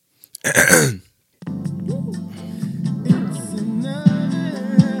What?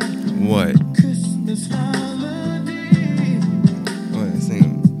 Go ahead,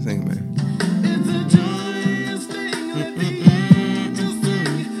 sing, man.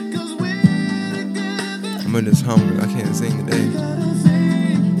 I'm just hungry. I can't sing today.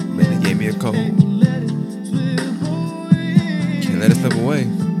 Man, they gave me a cold. Can't let it slip away.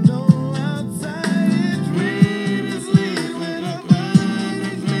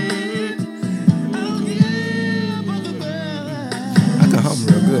 I can hum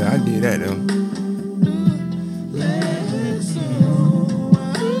real good. I did that though.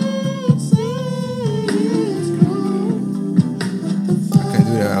 I couldn't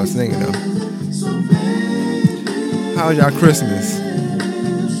do that when I was singing though. How was y'all Christmas?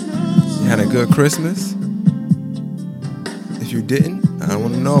 You had a good Christmas? If you didn't, I don't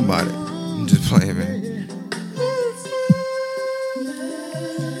want to know about it. I'm just playing, man.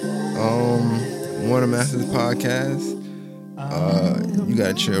 Water Masters podcast. You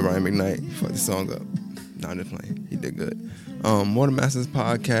gotta chill, Ryan McKnight. You fucked the song up. No, I'm just playing. He did good. Water Masters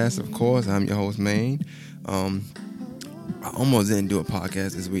podcast, of course. I'm your host, Maine. I almost didn't do a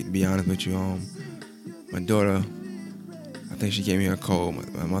podcast this week, to be honest with you. My daughter, I think she gave me a cold.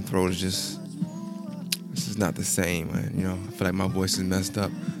 My throat is just not the same. You know, I feel like my voice is messed up.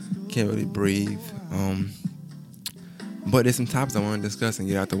 Can't really breathe. But there's some topics I want to discuss and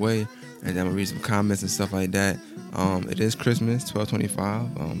get out the way. And then I'm going to read some comments and stuff like that. It is Christmas,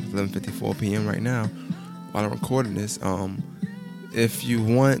 12:25, 11:54 p.m. right now. While I'm recording this, if you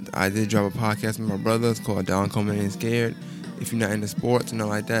want, I did drop a podcast with my brothers called Don Coleman Ain't Scared. If you're not into sports or nothing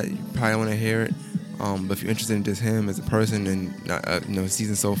like that, you probably want to hear it. But if you're interested in just him as a person and his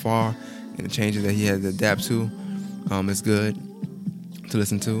season so far and the changes that he has to adapt to, it's good to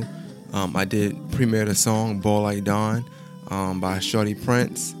listen to. I did premiere the song "Ball Like Dawn" by Shorty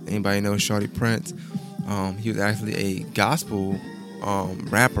Prince. Anybody know Shorty Prince? He was actually a gospel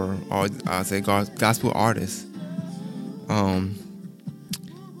rapper, or I'd say gospel artist.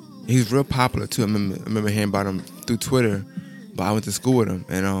 He was real popular too. I remember hearing about him through Twitter, but I went to school with him,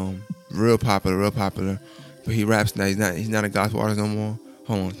 and real popular. But he raps now. He's not a gospel artist no more.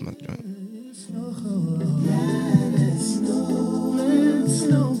 Hold on, it's my joint.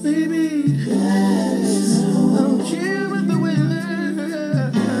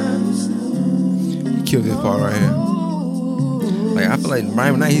 He killed this part right here. Like, I feel like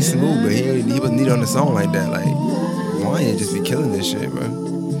Ryan McKnight, he's smooth, but he wasn't needed on the song like that. Like, Ryan just be killing this shit, bro.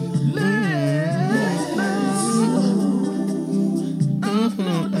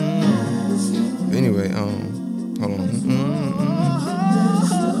 Anyway, hold on.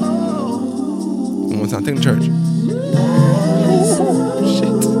 One more time, take the church.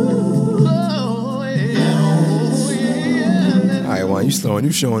 Shit. Alright, Juan,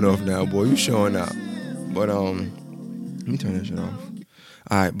 you showing off now, boy. You showing out. But let me turn that shit off.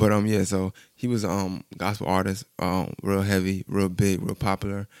 Alright, but yeah, so he was gospel artist, real heavy, real big, real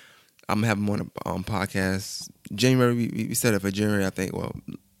popular. I'm gonna have him on a podcast. January, we set it for January, I think. Well,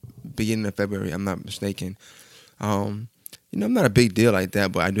 beginning of February, I'm not mistaken. I'm not a big deal like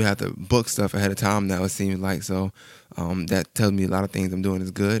that, but I do have to book stuff ahead of time now, it seems like. So that tells me a lot of things I'm doing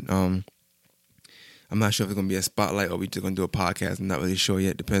is good. I'm not sure if it's going to be a spotlight or we just going to do a podcast. I'm not really sure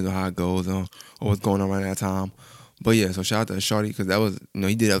yet. Depends on how it goes or what's going on right at that time. But yeah, so shout out to Shorty, because that was,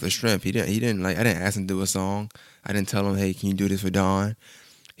 he did that with strength. He didn't I didn't ask him to do a song. I didn't tell him, hey, can you do this for Dawn?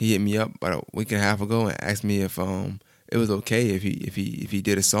 He hit me up about a week and a half ago and asked me if it was okay if he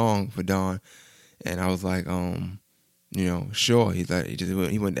did a song for Dawn. And I was like, sure. He's like,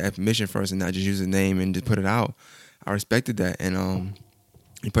 he wanted to ask permission first and not just use his name and just put it out. I respected that, and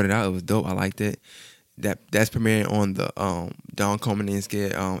he put it out. It was dope. I liked it. That's premiering on the Don Coleman Ain't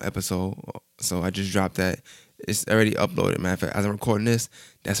Scared episode. So I just dropped that. It's already uploaded. Matter of fact, as I'm recording this,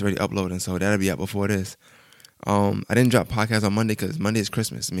 that's already uploading. So that'll be out before this. I didn't drop podcast on Monday because Monday is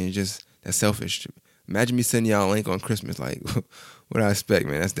Christmas. I mean, that's selfish. Imagine me sending y'all a link on Christmas. Like, what I expect,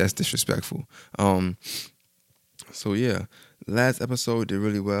 man. That's disrespectful. So yeah, last episode did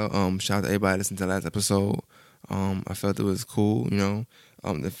really well. Shout out to everybody listening to the last episode. I felt it was cool. The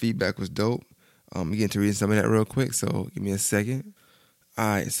feedback was dope. We get to read some of that real quick. So give me a second. All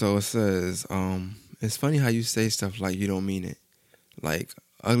right. So it says, it's funny how you say stuff like you don't mean it. Like,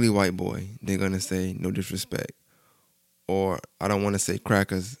 ugly white boy, they're gonna say no disrespect. Or I don't want to say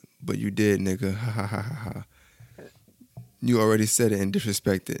crackers, but you did, nigga. Ha ha ha ha. You already said it and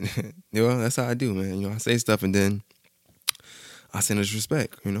disrespected. That's how I do, man. I say stuff and then I say no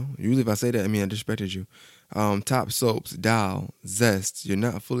disrespect. Usually if I say that, I mean I disrespected you. Top soaps, Dial, Zest. You're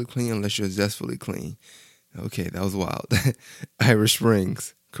not fully clean unless you're zestfully clean. Okay, that was wild. Irish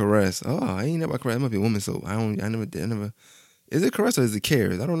Springs. Caress. Oh, I ain't never Caress. It might be a woman, so I never. Is it Caress or is it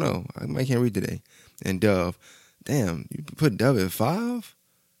Cares? I don't know. I can't read today. And Dove. Damn, you put Dove at 5?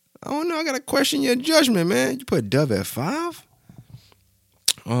 I don't know. I gotta question your judgment, man. You put Dove at 5?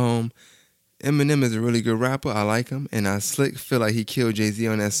 Eminem is a really good rapper. I like him, and I slick feel like he killed Jay-Z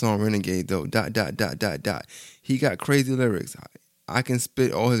on that song Renegade though. ... He got crazy lyrics. I can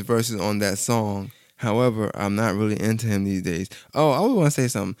spit all his verses on that song. However, I'm not really into him these days. Oh, I always want to say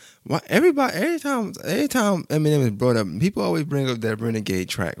something. Why every time Eminem is brought up, people always bring up that Renegade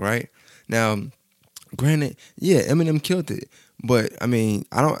track, right? Now, granted, yeah, Eminem killed it. But I mean,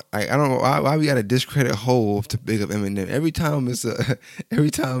 I don't know why we gotta discredit Hov to big up Eminem. Every time it's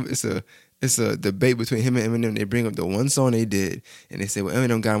a debate between him and Eminem, they bring up the one song they did and they say, well,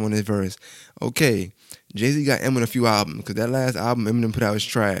 Eminem got him on his verse. Okay, Jay-Z got Eminem a few albums because that last album Eminem put out was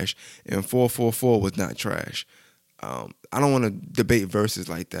trash and 444 was not trash. I don't want to debate verses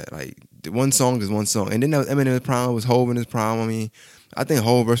like that. Like, the one song is one song. And then that was Eminem's prime, was Hov in his prime. I mean, I think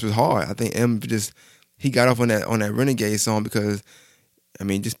Hov verse was hard. I think M he got off on that Renegade song because, I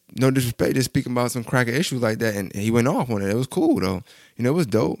mean, just no disrespect, just speaking about some cracker issues like that, and he went off on it. It was cool though. You know, it was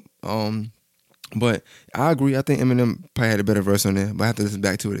dope. But I agree. I think Eminem probably had a better verse on there, but I have to listen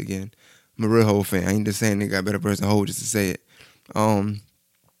back to it again. I'm a real Hov fan. I ain't just saying they got a better verse than Hov just to say it.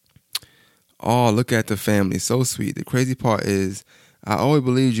 Oh, look at the family. So sweet. The crazy part is, I always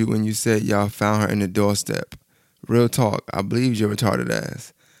believed you when you said y'all found her in the doorstep. Real talk. I believed your retarded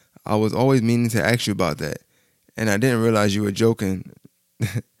ass. I was always meaning to ask you about that, and I didn't realize you were joking.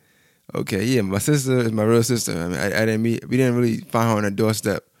 Okay, yeah, my sister is my real sister. I mean, we didn't really find her on the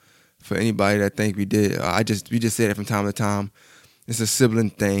doorstep. For anybody that think we did, we just say that from time to time. It's a sibling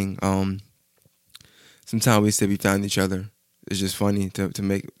thing. Sometimes we say we found each other. It's just funny to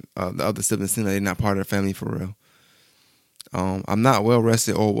make the other siblings seem like they're not part of the family for real. I'm not well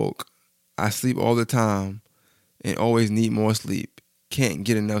rested or woke. I sleep all the time and always need more sleep. Can't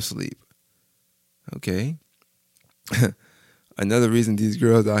get enough sleep. Okay. Another reason these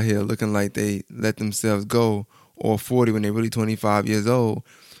girls out here looking like they let themselves go or 40 when they're really 25 years old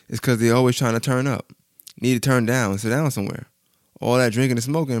is because they're always trying to turn up. Need to turn down and sit down somewhere. All that drinking and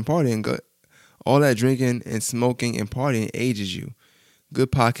smoking and partying ages you.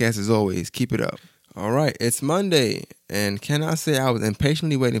 Good podcast as always. Keep it up. All right, it's Monday, and can I say I was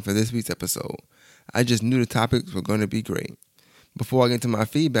impatiently waiting for this week's episode. I just knew the topics were going to be great. Before I get to my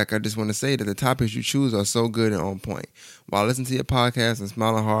feedback, I just want to say that the topics you choose are so good and on point. While listening to your podcast and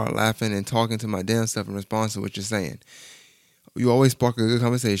smiling hard, laughing, and talking to my damn self in response to what you're saying. You always spark a good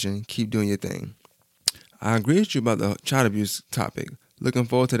conversation. Keep doing your thing. I agree with you about the child abuse topic. Looking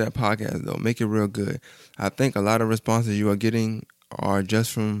forward to that podcast, though. Make it real good. I think a lot of responses you are getting are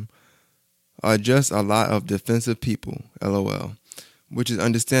just a lot of defensive people, LOL, which is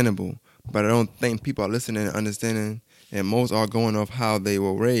understandable. But I don't think people are listening and understanding, and most are going off how they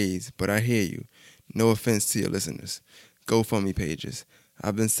were raised. But I hear you. No offense to your listeners. GoFundMe pages.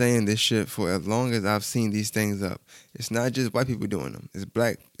 I've been saying this shit for as long as I've seen these things up. It's not just white people doing them. It's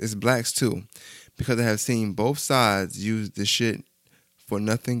blacks too. Because I have seen both sides use the shit for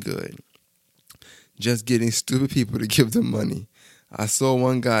nothing good. Just getting stupid people to give them money. I saw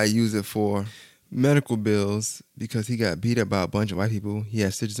one guy use it for medical bills because he got beat up by a bunch of white people. He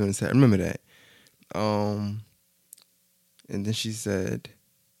had stitches on his head. I remember that. And then she said,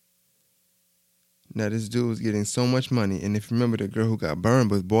 now this dude was getting so much money, and if you remember the girl who got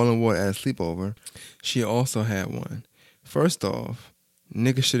burned with boiling water at a sleepover, she also had one. First off,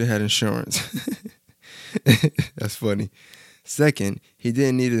 nigga should have had insurance. That's funny. Second, he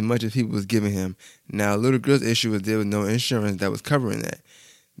didn't need as much as people was giving him. Now, little girl's issue was there was no insurance that was covering that.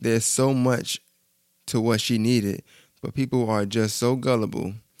 There's so much to what she needed, but people are just so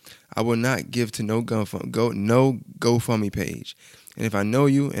gullible. I will not give to no GoFundMe page. And if I know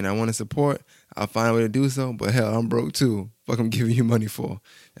you and I want to support, I'll find a way to do so. But hell, I'm broke too. Fuck, I'm giving you money for.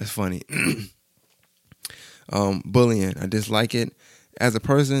 That's funny. Bullying. I dislike it. As a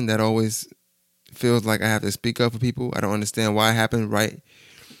person that always feels like I have to speak up for people, I don't understand why it happened, right?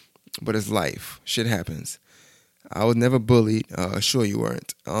 But it's life. Shit happens. I was never bullied. Sure you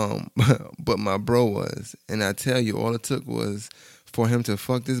weren't. But my bro was. And I tell you, all it took was for him to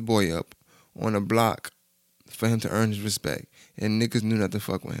fuck this boy up on a block for him to earn his respect. And niggas knew not to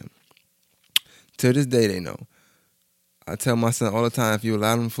fuck with him. To this day, they know. I tell my son all the time, if you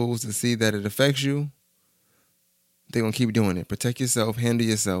allow them fools to see that it affects you, they're going to keep doing it. Protect yourself, handle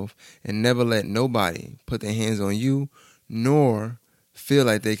yourself, and never let nobody put their hands on you, nor feel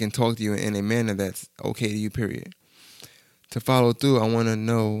like they can talk to you in a manner that's okay to you, period. To follow through, I want to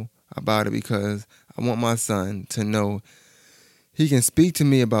know about it because I want my son to know He can speak to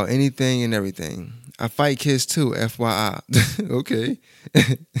me about anything and everything. I fight kids too, FYI. Okay.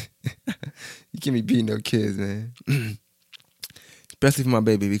 You can't be beating no kids, man. Especially for my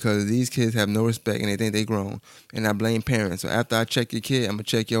baby, because these kids have no respect and they think they grown. And I blame parents. So after I check your kid, I'm going to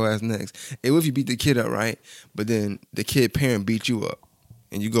check your ass next. And what if you beat the kid up, right? But then the kid parent beat you up.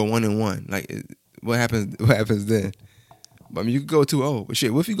 And you go 1-1. Like, what happens then? But I mean, you could go 2-0. But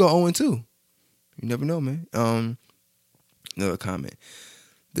shit, what if you go 0-2? You never know, man. Another comment.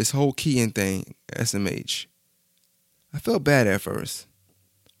 This whole keying thing, SMH. I felt bad at first.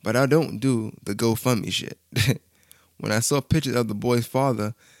 But I don't do the GoFundMe shit. When I saw pictures of the boy's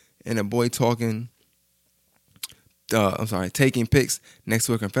father and a boy taking pics next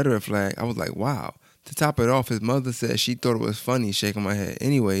to a Confederate flag, I was like, wow. To top it off, his mother said she thought it was funny, shaking my head.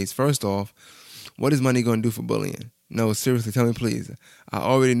 Anyways, first off, what is money going to do for bullying? No, seriously, tell me please. I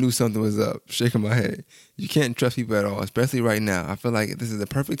already knew something was up, shaking my head. You can't trust people at all, especially right now. I feel like this is the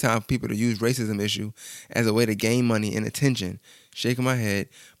perfect time for people to use racism issue as a way to gain money and attention, shaking my head.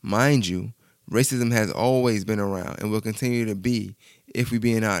 Mind you, racism has always been around and will continue to be if we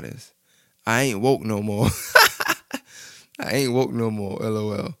being honest. I ain't woke no more. I ain't woke no more,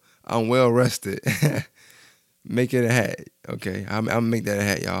 LOL. I'm well rested. Make it a hat, okay? I'm gonna make that a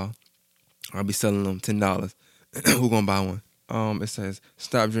hat, y'all. I'll be selling them $10. Who gonna buy one? It says,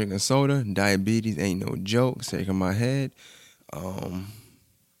 stop drinking soda. Diabetes ain't no joke. Shaking my head.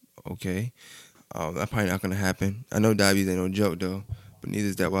 Okay. That's probably not gonna happen. I know diabetes ain't no joke though, but neither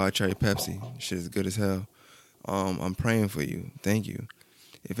is that wild cherry Pepsi. Shit is good as hell. I'm praying for you. Thank you.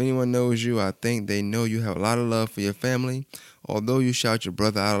 If anyone knows you, I think they know you have a lot of love for your family. Although you shout your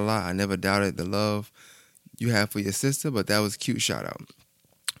brother out a lot, I never doubted the love you have for your sister, but that was a cute shout out.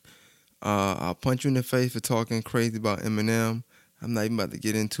 I'll punch you in the face for talking crazy about Eminem. I'm not even about to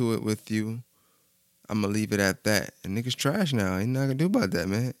get into it with you. I'm going to leave it at that. And niggas trash now. Ain't nothing I can do about that,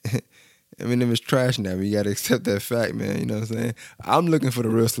 man. Eminem is trash now. You got to accept that fact, man. You know what I'm saying? I'm looking for the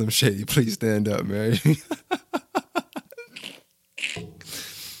real Slim Shady. Please stand up, man.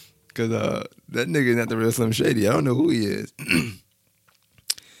 Because that nigga is not the real Slim Shady. I don't know who he is.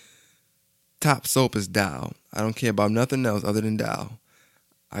 Top soap is Dial. I don't care about nothing else other than Dial.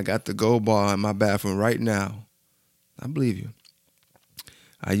 I got the gold bar in my bathroom right now. I believe you.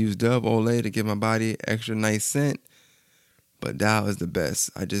 I use Dove Olay to give my body extra nice scent, but Dial is the best.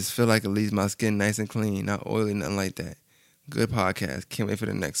 I just feel like it leaves my skin nice and clean, not oily, nothing like that. Good podcast. Can't wait for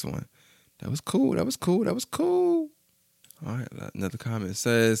the next one. That was cool. All right, another comment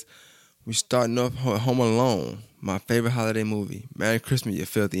says, we starting off Home Alone, my favorite holiday movie. Merry Christmas, you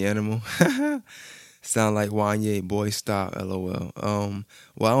filthy animal. Sound like Wanye, boy, stop, LOL. Well,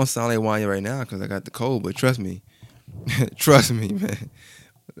 I don't sound like Wanye right now because I got the cold, but trust me. Trust me, man.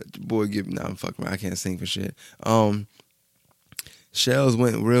 Boy, I'm fucking around. I can't sing for shit. Shells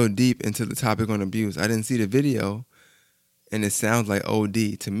went real deep into the topic on abuse. I didn't see the video, and it sounds like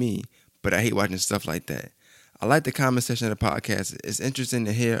OD to me, but I hate watching stuff like that. I like the comment section of the podcast. It's interesting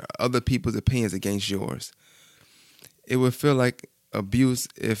to hear other people's opinions against yours. It would feel like abuse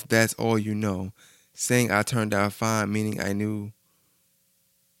if that's all you know. Saying I turned out fine, meaning I knew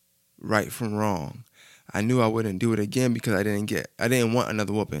right from wrong. I knew I wouldn't do it again because I didn't want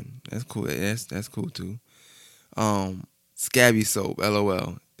another whooping. That's cool. That's cool too. Scabby soap,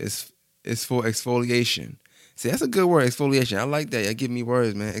 LOL. It's for exfoliation. See, that's a good word, exfoliation. I like that. Y'all give me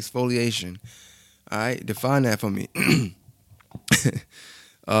words, man. Exfoliation. All right, define that for me.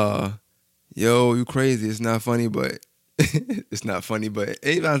 Yo, you crazy. It's not funny, but it's not funny, but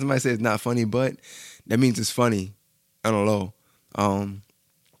anytime somebody says it's not funny, but that means it's funny. I don't know.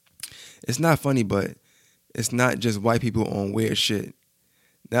 It's not funny, but it's not just white people on weird shit.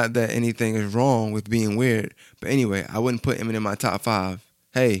 Not that anything is wrong with being weird, but anyway, I wouldn't put Eminem in my top 5.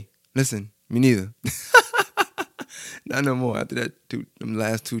 Hey, listen, me neither. Not no more after them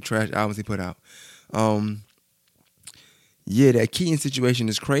last 2 trash albums he put out. Yeah, that Keaton situation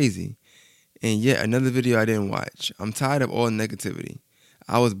is crazy. And yet another video I didn't watch. I'm tired of all negativity.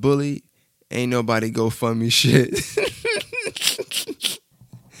 I was bullied. Ain't nobody go fund me shit.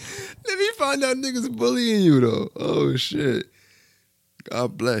 Let me find out niggas bullying you though. Oh shit.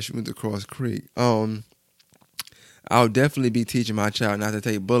 God bless you. Went to Cross Creek. I'll definitely be teaching my child not to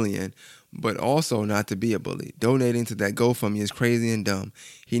take bullying, but also not to be a bully. Donating to that GoFundMe is crazy and dumb.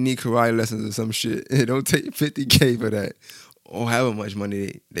 He need karate lessons or some shit. It don't take $50K for that. Or however much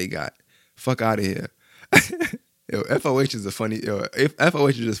money they got. Fuck out of here. Yo, FOH is FOH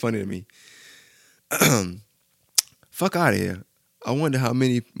is just funny to me. Fuck out of here. I wonder how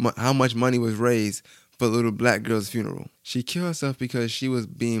much money was raised for the little black girl's funeral. She killed herself because she was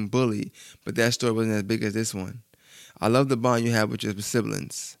being bullied, but that story wasn't as big as this one. I love the bond you have with your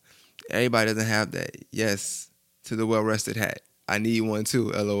siblings. Everybody doesn't have that. Yes, to the well-rested hat. I need one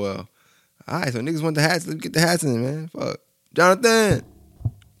too, LOL. All right, so niggas want the hats. Let's get the hats in, man. Fuck. Jonathan,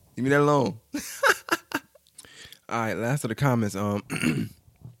 leave me that alone. All right, last of the comments. Somebody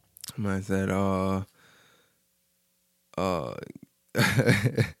said,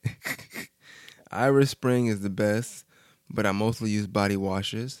 Irish Spring is the best, but I mostly use body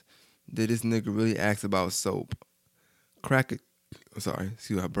washes. Did this nigga really ask about soap? I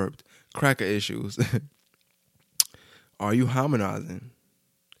burped. Cracker issues. Are you harmonizing?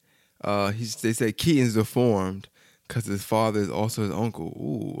 They say Keaton's deformed because his father is also his uncle.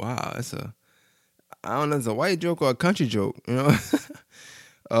 Ooh, wow, I don't know, it's a white joke or a country joke, you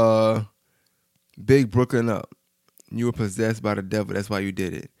know? Big Brooklyn up. You were possessed by the devil, that's why you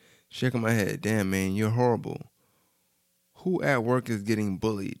did it. Shaking my head. Damn, man, you're horrible. Who at work is getting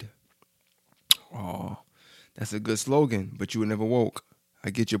bullied? Oh, that's a good slogan, but you were never woke. I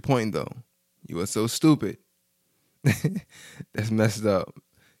get your point, though. You are so stupid. That's messed up.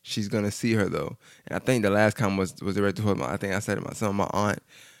 She's going to see her, though. And I think the last comment was directed to her. I think I said it myself. My aunt,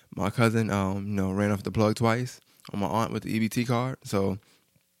 my cousin, ran off the plug twice on my aunt with the EBT card. So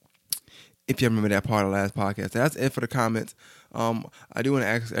if you remember that part of the last podcast, that's it for the comments. I do want to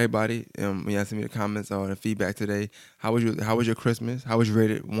ask everybody, when you send me the comments or the feedback today, how was your Christmas? How was you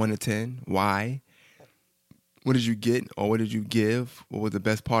rated 1 to 10? Why? What did you get or what did you give? What was the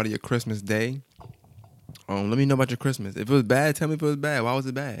best part of your Christmas day? Let me know about your Christmas. If it was bad, tell me if it was bad. Why was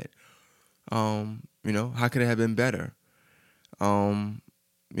it bad? How could it have been better? You know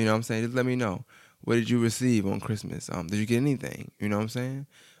what I'm saying? Just let me know. What did you receive on Christmas? Did you get anything? You know what I'm saying?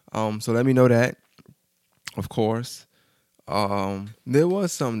 So let me know that, of course. There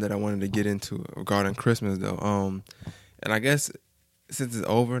was something that I wanted to get into regarding Christmas, though. And I guess since it's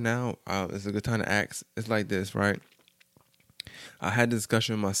over now, it's a good time to ask. It's like this, right? I had a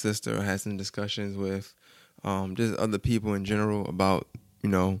discussion with my sister. I had some discussions with just other people in general about,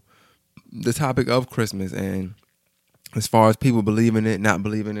 the topic of Christmas. And as far as people believing it, not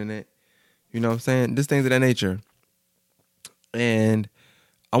believing in it, you know what I'm saying? Just things of that nature. And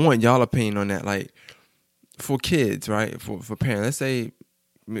I want y'all opinion on that. Like, for kids, right? For parents, let's say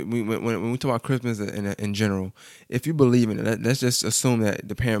when we talk about Christmas in general, if you believe in it, let's just assume that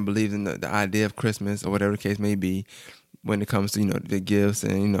the parent believes in the idea of Christmas or whatever the case may be when it comes to, the gifts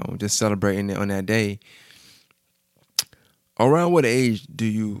and, just celebrating it on that day. Around what age do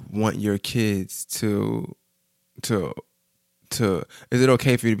you want your kids to is it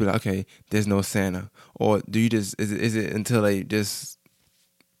okay for you to be like, okay, there's no Santa? Or do you is it until they just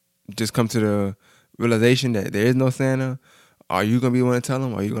come to the realization that there is no Santa? Are you gonna be one to tell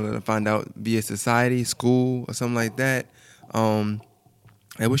them? Are you gonna find out via society, school, or something like that? And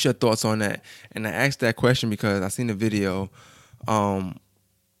what's your thoughts on that? And I asked that question because I seen a video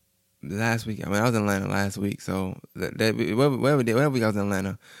last week. I was in Atlanta last week, so whatever week I was in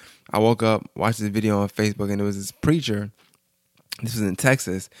Atlanta, I woke up, watched this video on Facebook, and there was this preacher. This was in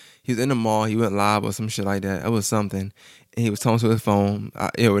Texas. He was in the mall. He went live or some shit like that. It was something. And he was talking to his phone.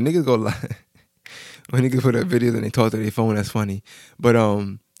 When niggas go live, when niggas put up videos and they talk to their phone, that's funny. But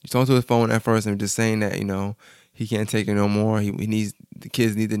he talked to his phone at first and just saying that, he can't take it no more. The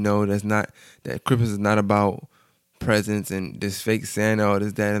kids need to know that Christmas is not about presents and this fake Santa or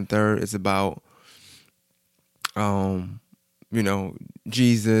this, that, and third. It's about,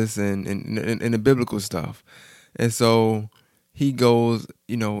 Jesus and the biblical stuff. And so he goes,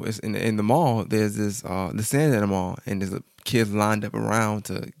 it's in the mall, there's this, the Santa in the mall, and there's kids lined up around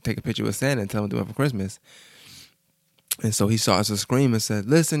to take a picture with Santa and tell him to do it for Christmas. And so he starts to scream and said,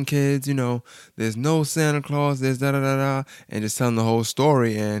 listen, kids, there's no Santa Claus, there's da-da-da-da, and just telling the whole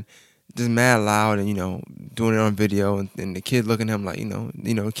story and just mad loud and, doing it on video. And the kid looking at him like,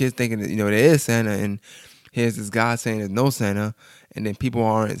 kids thinking that, there is Santa, and here's this guy saying there's no Santa, and then people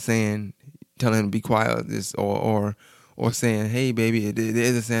aren't telling him to be quiet or saying, hey, baby, there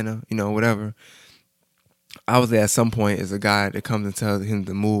is a Santa, whatever. Obviously, at some point, it's a guy that comes and tells him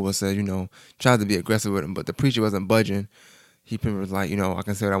to move or says, tries to be aggressive with him, but the preacher wasn't budging. He pretty much was like, I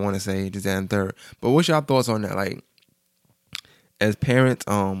can say what I want to say, just that and third. But what's y'all thoughts on that? Like, as parents,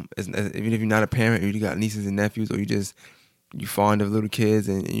 even if you're not a parent, or you got nieces and nephews, or you fond of little kids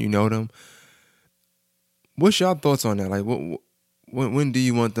and you know them, what's y'all thoughts on that? Like, when do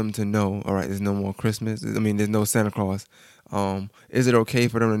you want them to know, all right, there's no more Christmas? There's no Santa Claus. Is it okay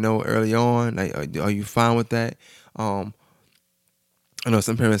for them to know early on? Like, are you fine with that? I know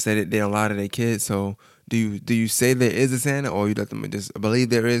some parents say that they don't lie to their kids. So do you say there is a Santa, or you let them just believe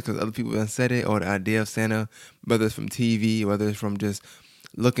there is because other people have said it, or the idea of Santa, whether it's from TV, whether it's from just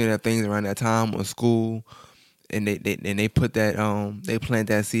looking at things around that time or school? and they put that they plant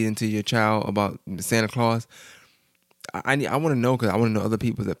that seed into your child about Santa Claus. I want to know, because I want to know other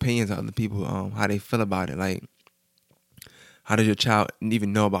people's opinions, other people how they feel about it. Like, how does your child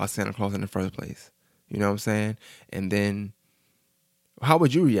even know about Santa Claus in the first place? You know what I'm saying? And then, how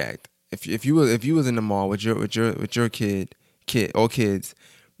would you react if you was in the mall with your kid or kids,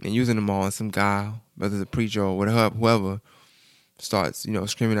 and you was in the mall and some guy, whether it's a preacher or whatever, whoever, starts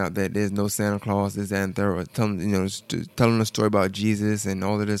screaming out that there's no Santa Claus, this, that, and third, or telling a story about Jesus and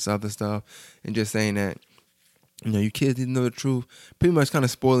all of this other stuff, and just saying that you kids didn't know the truth, pretty much kind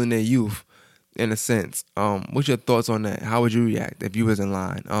of spoiling their youth in a sense. What's your thoughts on that? How would you react if you was in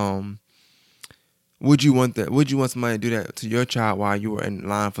line? Would you want that? Would you want somebody to do that to your child while you were in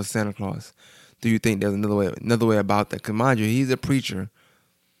line for Santa Claus? Do you think there's another way about that? Because mind you, he's a preacher,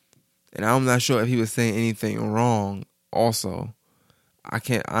 and I'm not sure if he was saying anything wrong. Also, I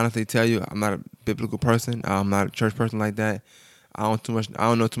can't honestly tell you. I'm not a biblical person. I'm not a church person like that. I don't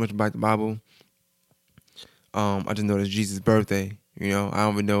know too much about the Bible. I just know it's Jesus' birthday. I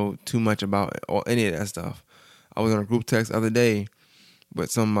don't even know too much about any of that stuff. I was on a group text the other day with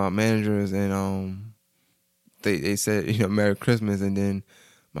some of my managers, and they said Merry Christmas, and then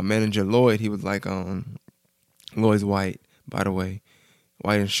my manager Lloyd, he was like, Lloyd's white, by the way,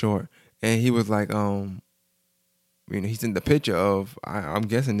 white and short, and he was like, he sent the picture of, I'm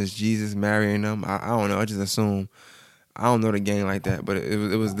guessing it's Jesus marrying them. I don't know. I just assume. I don't know the gang like that, but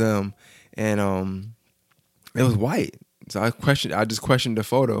it was them, and it was white. So I just questioned the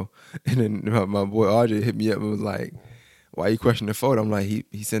photo, and then my boy RJ hit me up and was like, "Why you question the photo?" I'm like,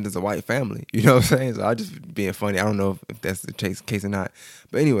 he sent us a white family. You know what I'm saying? So I just being funny. I don't know if that's the case or not,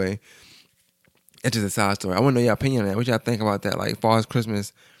 but anyway, it's just a side story. I want to know your opinion on that. What y'all think about that? Like, as far as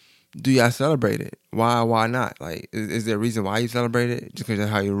Christmas, do y'all celebrate it? Why not? Like, is there a reason why you celebrate it? Just because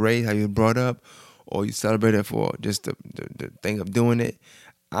that's how you raised, how you brought up, or you celebrate it for just the thing of doing it?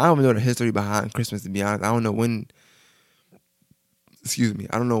 I don't even know the history behind Christmas, to be honest. I don't know when. Excuse me.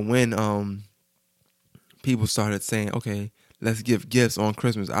 I don't know when people started saying, okay, let's give gifts on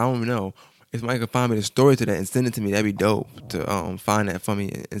Christmas. I don't know. If somebody could find me the story to that and send it to me, that'd be dope. To find that for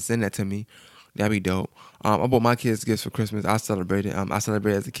me and send that to me, that'd be dope. I bought my kids gifts for Christmas. I celebrated. I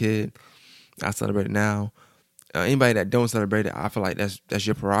celebrated as a kid. I celebrate it now. Anybody that don't celebrate it, I feel like that's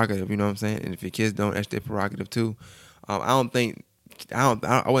your prerogative. You know what I'm saying? And if your kids don't, that's their prerogative too. I wouldn't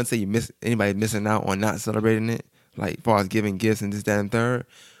say anybody missing out on not celebrating it. Like, as far as giving gifts and this, that, and third,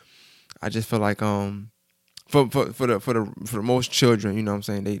 I just feel like for the most children, you know what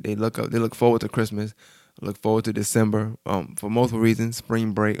I'm saying, they look forward to Christmas, look forward to December, for multiple reasons.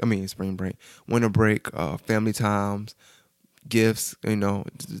 Spring break, winter break, family times, gifts,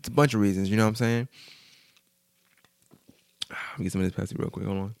 it's a bunch of reasons. You know what I'm saying? Let me get some of this Pepsi real quick.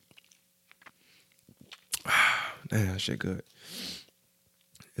 Hold on. Damn, that shit good.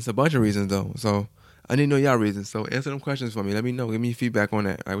 It's a bunch of reasons though, so I need to know y'all reasons. So answer them questions for me. Let me know. Give me feedback on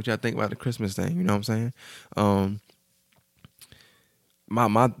that. Like, what y'all think about the Christmas thing. You know what I'm saying?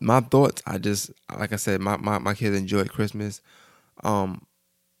 My thoughts. Like I said, my kids enjoyed Christmas. I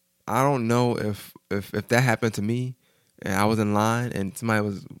don't know if that happened to me and I was in line and somebody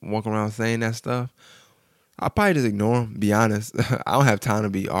was walking around saying that stuff, I'll probably just ignore them. Be honest. I don't have time to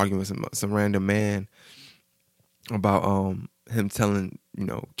be arguing with some random man about him telling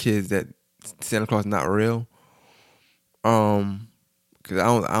kids that Santa Claus is not real. Cause I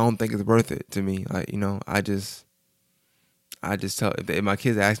don't think it's worth it to me. Like, I just tell, if my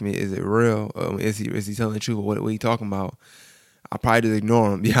kids ask me, is it real? Is he telling the truth? What are you talking about? I'll probably just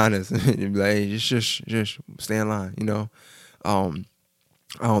ignore him, be honest. And be like, hey, just stay in line,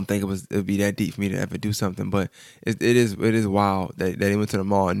 I don't think it would be that deep for me to ever do something, but it is wild that they went to the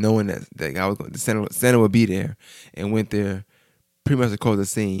mall knowing that I was going, Santa would be there, and went there pretty much to cause a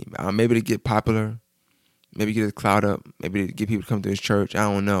scene. Maybe to get popular, maybe get his clout up, maybe to get people to come to his church.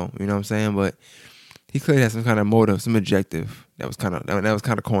 I don't know, you know what I'm saying? But he clearly had some kind of motive, some objective that was kind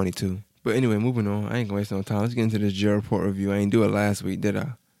of corny too. But anyway, moving on. I ain't gonna waste no time. Let's get into this Jail Report review. I ain't do it last week, did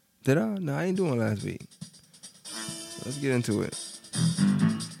I? No, I ain't doing it last week. So let's get into it.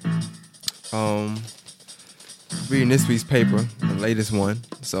 Reading this week's paper, the latest one.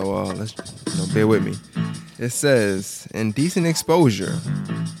 So let's bear with me. It says, indecent exposure.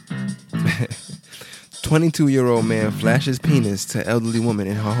 22-year-old man flashes penis to elderly woman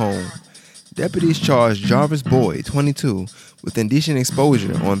in her home. Deputies charged Jarvis Boyd, 22, with indecent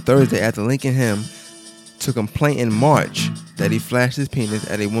exposure on Thursday after linking him to complaint in March that he flashed his penis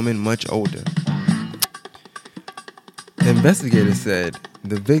at a woman much older. Investigators said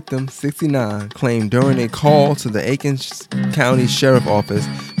the victim, 69, claimed during a call to the Aiken County Sheriff Office,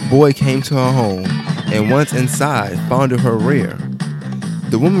 Boyd came to her home and once inside, found her rear.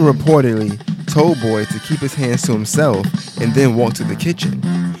 The woman reportedly told Boyd to keep his hands to himself and then walked to the kitchen,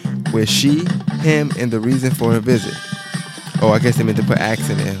 where she, him, and the reason for her visit. Oh, I guess they meant to put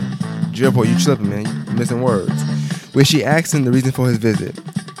accent in. Jail boy, you tripping, man. You missing words. Where she asked him the reason for his visit.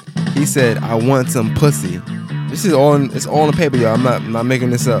 He said, "I want some pussy." This is all. It's all on paper, y'all. I'm not making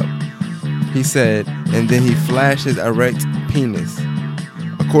this up. He said, and then he flashed his erect penis.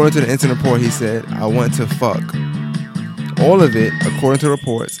 According to the incident report, he said, "I want to fuck." All of it, according to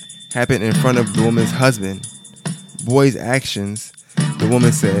reports, happened in front of the woman's husband. Boyd's actions, the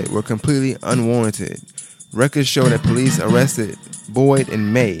woman said, were completely unwarranted. Records show that police arrested Boyd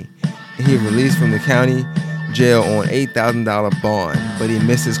in May, and he was released from the county jail on $8,000 bond, but he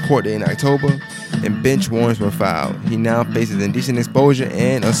missed his court date in October, and bench warrants were filed. He now faces indecent exposure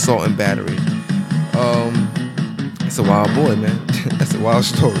and assault and battery. It's a wild boy, man. That's a wild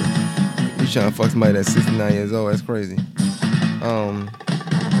story. You trying to fuck somebody that's 69 years old? That's crazy.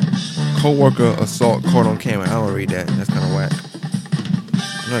 Co-worker assault caught on camera. I don't read that. That's kind of whack.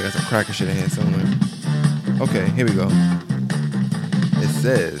 I know I got some cracker shit in here somewhere. Okay, here we go. It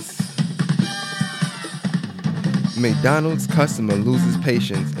says, McDonald's customer loses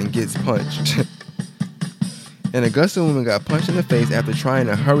patience and gets punched. An Augusta woman got punched in the face after trying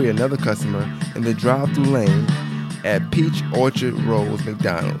to hurry another customer in the drive-thru lane at Peach Orchard Rose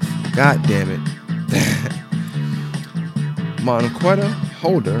McDonald's. God damn it. Monquetta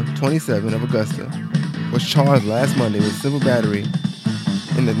Holder, 27, of Augusta, was charged last Monday with civil battery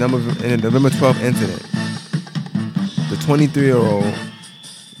in the November 12th incident. The 23-year-old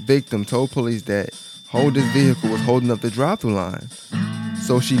victim told police that Holder's vehicle was holding up the drive-thru line,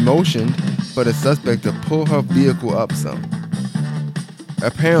 so she motioned for the suspect to pull her vehicle up some.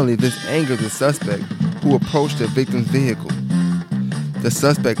 Apparently, this angered the suspect, who approached the victim's vehicle. The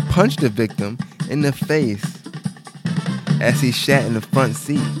suspect punched the victim in the face as he sat in the front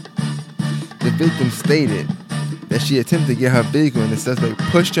seat. The victim stated that she attempted to get her vehicle and the suspect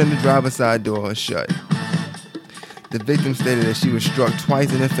pushed her in the driver's side door shut. The victim stated that she was struck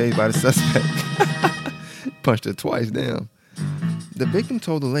twice in the face by the suspect. Punched her twice, damn. The victim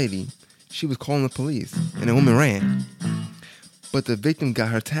told the lady she was calling the police, and the woman ran. But the victim got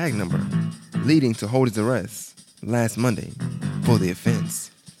her tag number, leading to Holder's arrest last Monday for the offense.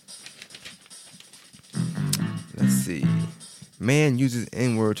 Let's see. Man uses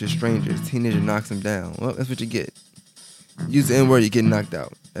N-word to strangers. Teenager knocks him down. Well, that's what you get. Use the N-word, you get knocked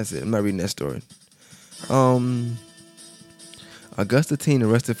out. That's it. I'm not reading that story. Augusta teen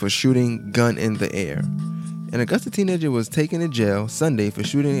arrested for shooting gun in the air. An Augusta teenager was taken to jail Sunday for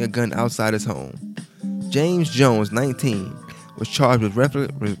shooting a gun outside his home. James Jones, 19, was charged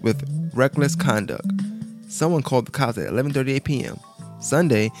with reckless conduct. Someone called the cops at 11:38 p.m.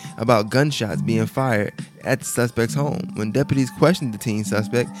 Sunday about gunshots being fired at the suspect's home. When deputies questioned the teen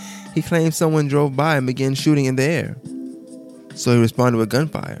suspect, he claimed someone drove by and began shooting in the air. So he responded with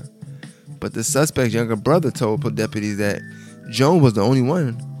gunfire. But the suspect's younger brother told deputies that Jones was the only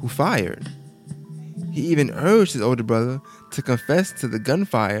one who fired. He even urged his older brother to confess to the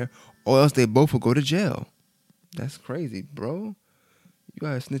gunfire or else they both would go to jail. That's crazy, bro. You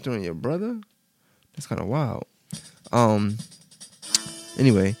gotta snitch on your brother? That's kind of wild.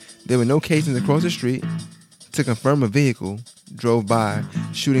 Anyway, there were no casings across the street to confirm a vehicle drove by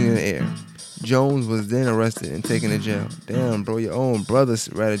shooting in the air. Jones was then arrested and taken to jail. Damn, bro, your own brother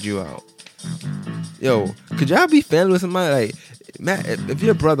ratted you out. Yo, could y'all be family with somebody? Like, Matt, if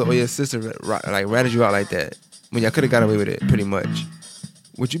your brother or your sister like ratted you out like that, when y'all could have got away with it, pretty much,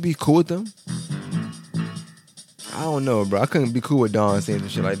 would you be cool with them? I don't know, bro. I couldn't be cool with Dawn saying some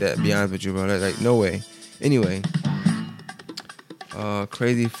shit like that, be honest with you, bro. Like, no way. Anyway,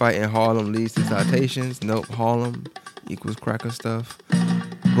 crazy fight in Harlem leads to citations. Nope, Harlem equals cracker stuff.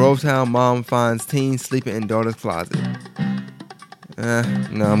 Grovetown mom finds teen sleeping in daughter's closet.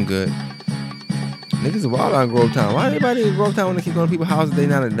 No, I'm good. Niggas are wild out in Grovetown. Why everybody in Grovetown want to keep going to people's houses they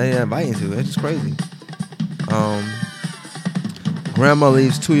not inviting to? That's just crazy. Grandma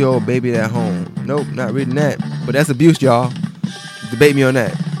leaves 2-year-old baby at home. Nope, not reading that. But that's abuse, y'all. Debate me on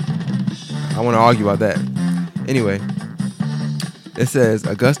that. I want to argue about that. Anyway, it says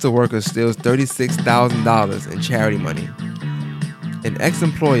Augusta worker steals $36,000 in charity money. An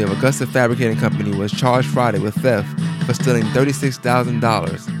ex-employee of Augusta Fabricating Company was charged Friday with theft for stealing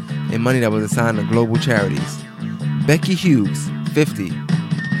 $36,000 in money that was assigned to global charities. Becky Hughes, 50,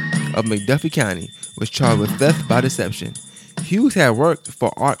 of McDuffie County, was charged with theft by deception. Hughes had worked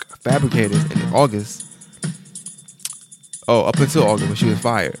for ARC Fabricators in August. Up until August when she was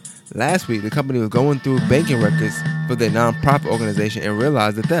fired. Last week, the company was going through banking records for their nonprofit organization and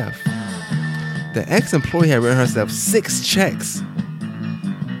realized the theft. The ex-employee had written herself 6 checks.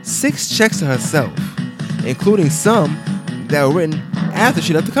 6 checks to herself, including some that were written after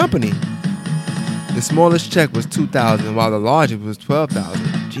she left the company. The smallest check was $2,000, while the largest was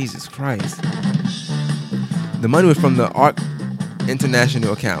 $12,000. Jesus Christ. The money was from the ARC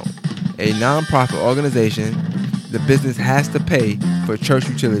International account, a non-profit organization. The business has to pay for church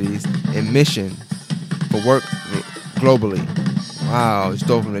utilities and mission for work globally. Wow, you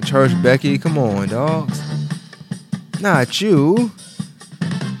stole from the church, Becky. Come on, dogs. Not you.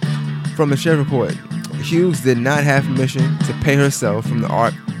 From the sheriff report, Hughes did not have permission to pay herself from the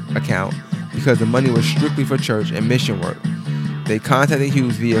ARC account because the money was strictly for church and mission work. They contacted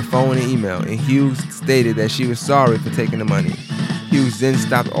Hughes via phone and email, and Hughes stated that she was sorry for taking the money. Hughes then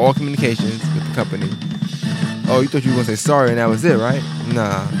stopped all communications with the company. Oh, you thought you were going to say sorry and that was it, right?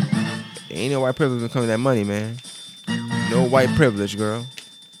 Nah. Ain't no white privilege when it comes to that money, man. No white privilege, girl.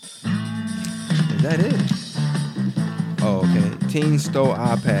 Is that it? Oh, okay. Teen stole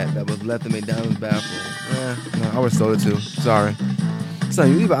iPad that was left in McDonald's bathroom. No, I would have stole it too. Sorry. Son,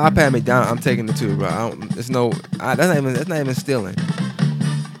 you leave an iPad at McDonald's, I'm taking it too, bro. That's not even stealing.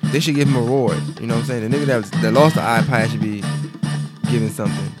 They should give him a reward. You know what I'm saying? The nigga that lost the iPad should be given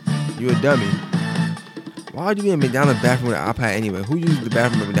something. You a dummy. Why would you be in McDonald's bathroom with an iPad anyway? Who uses the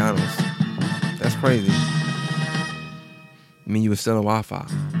bathroom at McDonald's? That's crazy. I mean, you were selling Wi-Fi.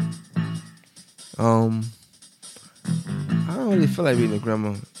 I don't really feel like reading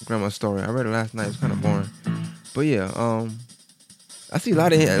the grandma story. I read it last night. It was kind of boring. But yeah, I see a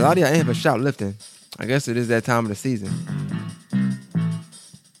lot of y'all in here for shoplifting. I guess it is that time of the season.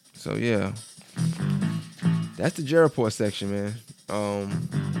 So yeah, that's the J Report section, man.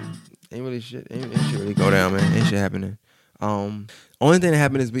 Ain't shit really go down, man. Ain't shit happening. Only thing that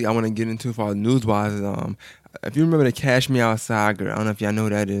happened this week I want to get into for news wise is if you remember the Cash Me Outside girl, I don't know if y'all know who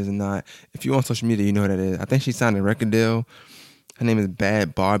that is or not. If you're on social media, you know who that is. I think she signed a record deal. Her name is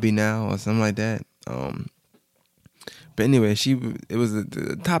Bad Barbie now or something like that. But anyway,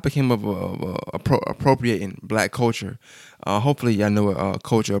 the topic came up of appropriating black culture. Hopefully y'all know what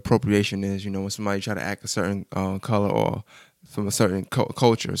culture appropriation is. You know, when somebody try to act a certain color or from a certain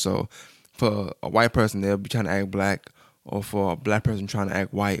culture. So for a white person, they'll be trying to act black, or for a black person trying to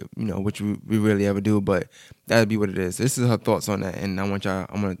act white, you know, which we rarely ever do, but that'd be what it is. This is her thoughts on that, and I want y'all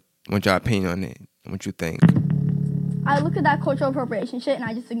opinion on it, and what you think. I look at that cultural appropriation shit and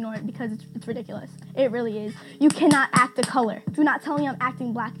I just ignore it because it's ridiculous. It really is. You cannot act a color. Do not tell me I'm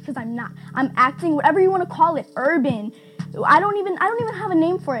acting black because I'm not. I'm acting whatever you want to call it, urban. I don't even have a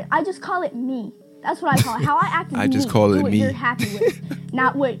name for it. I just call it me. That's what I call it. How I act is I just call it what me. You're happy with,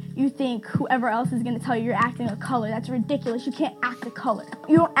 not what you think whoever else is going to tell you you're acting a color. That's ridiculous. You can't act a color.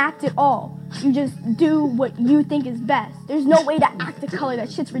 You don't act at all. You just do what you think is best. There's no way to act a color.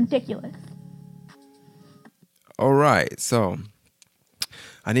 That shit's ridiculous. All right, so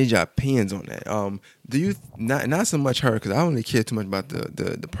I need your opinions on that. Do you not so much her, because I don't really care too much about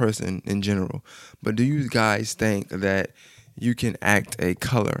the person in general, but do you guys think that you can act a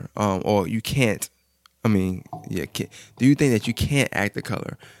color, or you can't? I mean, yeah. Do you think that you can't act a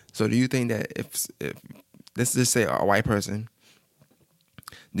color? So do you think that if let's just say a white person,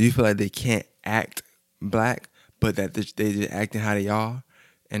 do you feel like they can't act black, but that they just acting how they are,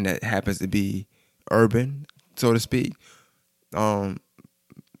 and that happens to be urban, so to speak? I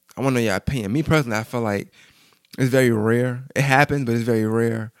want to know your opinion. Me personally, I feel like it's very rare. It happens, but it's very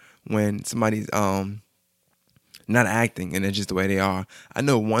rare when somebody's not acting and it's just the way they are. I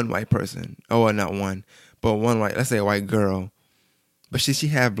know one white person, not one, but one white, let's say a white girl, but she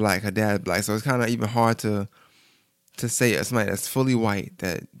half black, her dad's black, so it's kind of even hard to say somebody that's fully white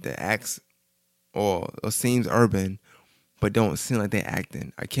that acts or seems urban, but don't seem like they're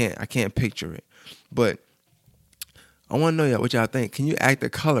acting. I can't picture it, but I want to know what y'all think. Can you act a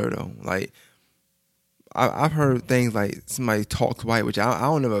color though? Like I've heard things like somebody talks white, which I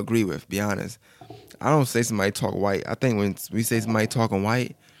don't ever agree with. To be honest, I don't say somebody talk white. I think when we say somebody talking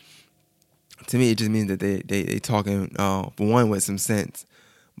white, to me it just means that they talking for one with some sense,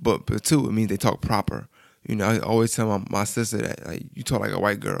 but two, it means they talk proper. You know, I always tell my sister that like you talk like a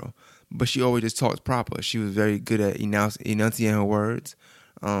white girl, but she always just talks proper. She was very good at enunciating her words,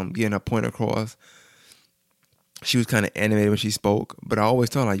 getting her point across. She was kind of animated when she spoke, but I always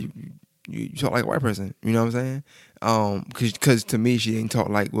told her, like, you talk like a white person. You know what I'm saying? Because to me, she didn't talk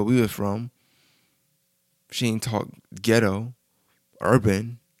like where we were from. She didn't talk ghetto,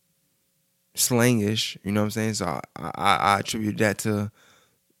 urban, slangish. You know what I'm saying? So I attribute that to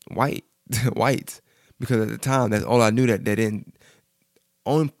whites, because at the time, that's all I knew that they didn't.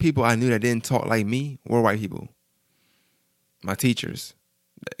 Only people I knew that didn't talk like me were white people. My teachers.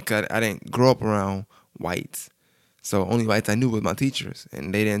 Cause I didn't grow up around whites. So only whites I knew was my teachers,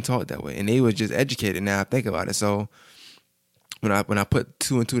 and they didn't talk that way, and they was just educated. Now I think about it. So when I put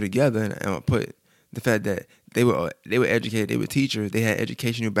two and two together, and I put the fact that they were educated, they were teachers, they had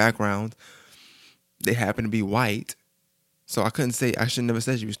educational backgrounds, they happened to be white. So I should never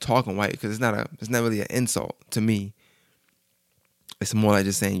say she was talking white, because it's not really an insult to me. It's more like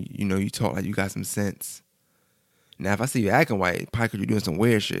just saying, you talk like you got some sense. Now, if I see you acting white, probably because you're doing some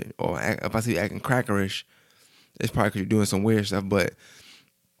weird shit. Or if I see you acting crackerish, it's probably because you're doing some weird stuff. But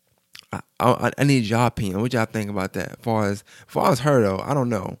I need y'all opinion. What y'all think about that? As far as her, though, I don't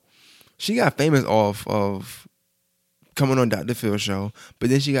know. She got famous off of coming on Dr. Phil's show, but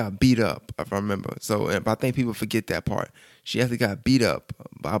then she got beat up, if I remember. So if I think people forget that part. She actually got beat up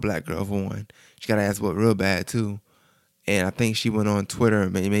by a black girl, for one. She got her ass whooped real bad, too. And I think she went on Twitter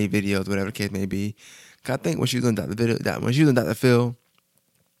and made videos, whatever the case may be. I think when she was on Dr. Phil,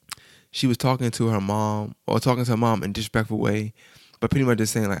 she was talking to her mom, or talking to her mom in a disrespectful way, but pretty much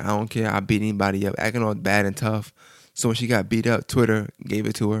just saying, like, I don't care, I beat anybody up, acting all bad and tough. So when she got beat up, Twitter gave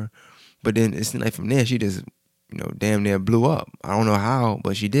it to her. But then it seemed like from there, she just, damn near blew up. I don't know how,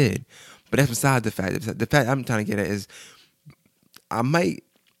 but she did. But that's besides the fact. The fact I'm trying to get at is, I might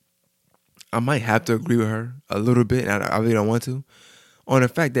have to agree with her a little bit, and I really don't want to, on the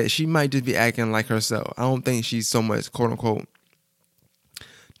fact that she might just be acting like herself. I don't think she's so much, quote unquote,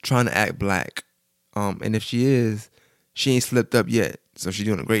 trying to act black. And if she is, she ain't slipped up yet. So she's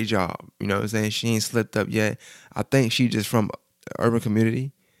doing a great job. You know what I'm saying? She ain't slipped up yet. I think she just from the urban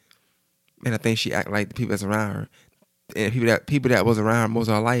community. And I think she act like the people that's around her. And people that was around her most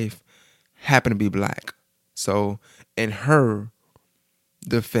of her life happen to be black. So in her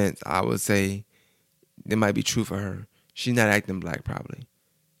defense, I would say there might be truth for her. She's not acting black, probably.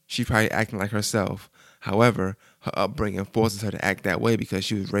 She's probably acting like herself. However, her upbringing forces her to act that way because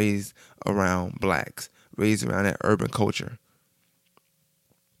she was raised around blacks, raised around that urban culture.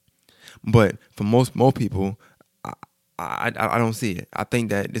 But for most people, I don't see it. I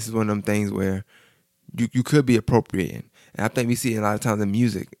think that this is one of them things where you could be appropriating. And I think we see it a lot of times in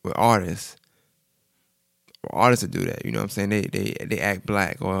music with artists. Artists will do that, you know what I'm saying? They act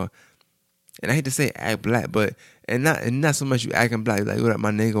black, and I hate to say act black, but and not so much you acting black, like what up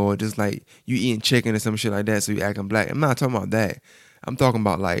my nigga, or just like you eating chicken or some shit like that, so you acting black. I'm not talking about that. I'm talking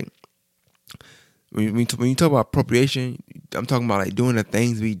about like when you talk about appropriation, I'm talking about like doing the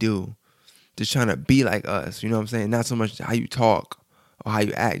things we do, just trying to be like us. You know what I'm saying? Not so much how you talk or how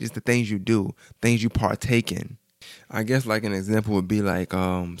you act, just the things you do, things you partake in. I guess like an example would be like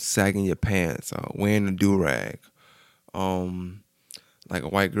sagging your pants, wearing a do-rag, like a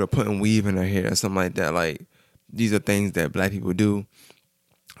white girl putting weave in her hair or something like that. Like these are things that black people do.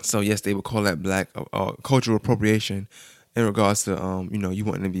 So yes, they would call that black cultural appropriation in regards to you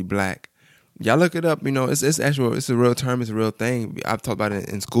wanting to be black. Y'all look it up. It's a real term. It's a real thing. I've talked about it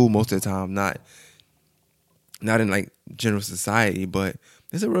in school most of the time, not in like general society, but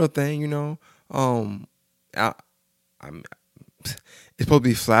it's a real thing. It's supposed to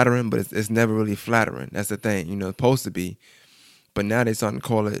be flattering, but it's never really flattering. That's the thing. It's supposed to be. But now they're starting to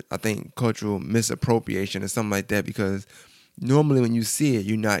call it, I think, cultural misappropriation or something like that, because normally when you see it,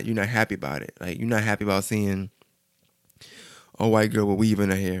 you're not happy about it. Like, you're not happy about seeing a white girl with weave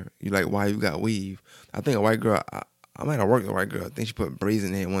in her hair. You're like, why you got weave? I think a white girl, I might have worked with a white girl. I think she put braids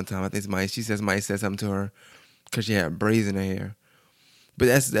in her hair one time. I think somebody said something to her because she had braids in her hair. But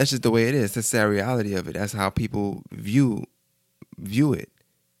that's just the way it is. That's the sad reality of it. That's how people view it.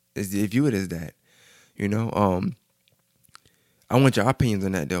 They view it as that. I want your opinions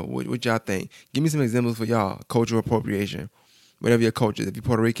on that, though. What y'all think? Give me some examples for y'all. Cultural appropriation. Whatever your culture is. If you're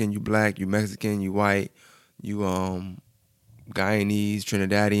Puerto Rican, you black, you Mexican, you white, you Guyanese,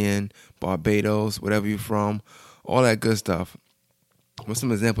 Trinidadian, Barbados, whatever you're from. All that good stuff. What's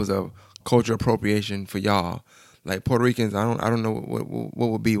some examples of cultural appropriation for y'all? Like Puerto Ricans, I don't know what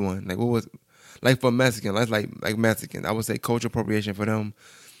would be one. Like what was, like for Mexican, that's like Mexicans. I would say cultural appropriation for them.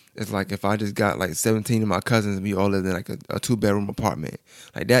 It's like if I just got like 17 of my cousins and we all lived in like a 2-bedroom apartment.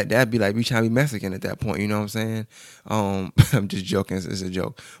 Like that'd be like we trying to be Mexican at that point, you know what I'm saying? I'm just joking, it's a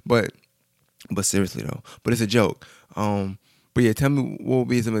joke. But seriously though. But it's a joke. But yeah, tell me what would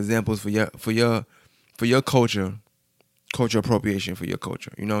be some examples for your culture appropriation for your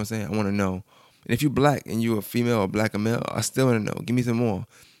culture. You know what I'm saying? I want to know. And if you're black and you're a female or black or male, I still want to know. Give me some more.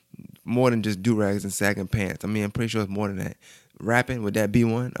 More than just do-rags and sagging pants. I mean, I'm pretty sure it's more than that. Rapping, would that be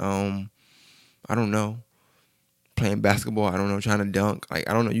one? I don't know. Playing basketball, I don't know. Trying to dunk. Like,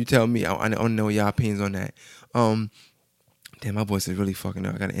 I don't know. You tell me. I want to know y'all opinions on that. Damn, my voice is really fucking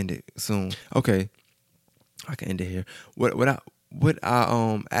up. I got to end it soon. Okay. I can end it here. What what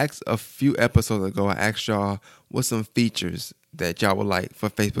I asked a few episodes ago, I asked y'all what some features that y'all would like for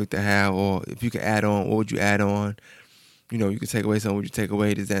Facebook to have, or if you could add on, what would you add on? You know, you could take away something, would you take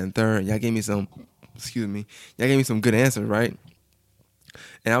away this, that, and third? Y'all gave me some, y'all gave me some good answers, right?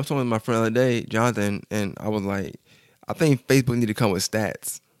 And I was talking with my friend the other day, Jonathan, and I was like, I think Facebook need to come with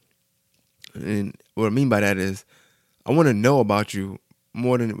stats. And what I mean by that is, I want to know about you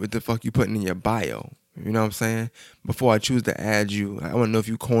more than what the fuck you putting in your bio. You know what I'm saying? Before I choose to add you, I want to know if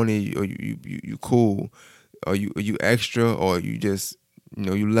you corny or you cool, or you extra, or you just, you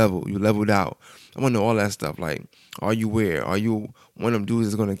know, you leveled out. I want to know all that stuff. Like, are you where? Are you one of them dudes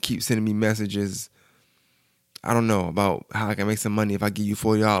that's gonna keep sending me messages? I don't know about how I can make some money if I give you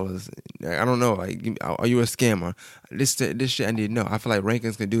 $40. I don't know. Like, are you a scammer? This shit I need to know. I feel like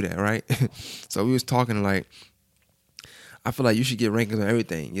rankings can do that, right? So we was talking like, I feel like you should get rankings on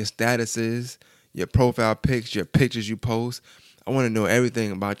everything. Your statuses, your profile pics, your pictures you post. I want to know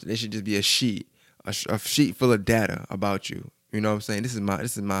everything about you. There should just be a sheet full of data about you. You know what I'm saying? This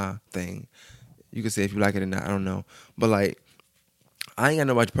is my thing. You can say if you like it or not. I don't know. But like, I ain't got to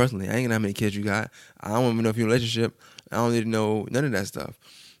know about you personally. I ain't gonna know how many kids you got. I don't even know if you're in a relationship. I don't need to know none of that stuff.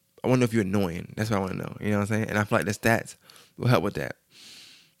 I want to know if you're annoying. That's what I want to know. You know what I'm saying? And I feel like the stats will help with that.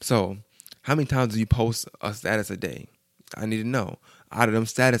 So, how many times do you post a status a day? I need to know. Out of them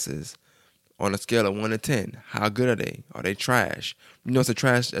statuses, on a scale of 1 to 10, how good are they? Are they trash? You know, it's a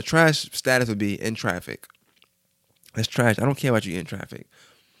trash status would be in traffic. That's trash. I don't care about you in traffic.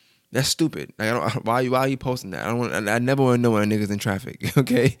 That's stupid. Like, why are you posting that? I never want to know when a nigga's in traffic.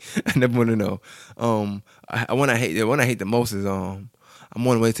 Okay, I never want to know. The one I hate the most is I'm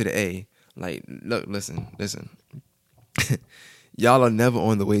on the way to the A. Like, look, listen. Y'all are never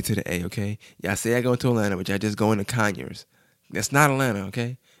on the way to the A. Okay, y'all say I go to Atlanta, but y'all just going to Conyers. That's not Atlanta.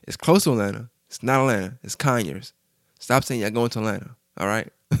 Okay, it's close to Atlanta. It's not Atlanta. It's Conyers. Stop saying y'all going to Atlanta. All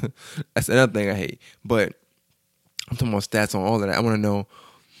right, that's another thing I hate. But I'm talking about stats on all of that. I want to know.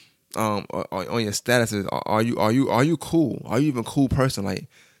 On your statuses, are you cool? Are you even a cool person? Like,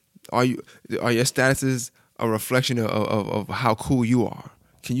 are your statuses a reflection of how cool you are?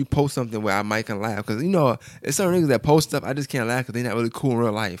 Can you post something where I might can laugh? Because, you know, there's some niggas that post stuff I just can't laugh because they're not really cool in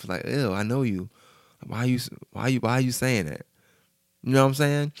real life. Like, ew, I know you. Why are you saying that? You know what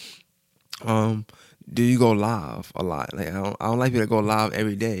I'm saying? Do you go live a lot? Like, I don't like people that go live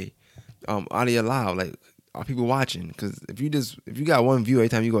every day. Are they live? Like, are people watching? Because if you got one view every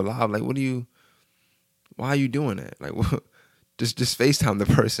time you go live, like, why are you doing that? Like, just FaceTime the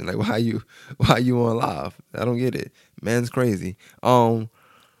person. Like, why are you on live? I don't get it. Man's crazy.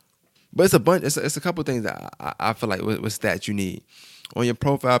 But it's a bunch. It's a couple things that I feel like with stats you need on your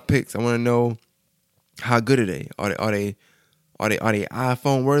profile pics. I want to know how good are they? Are they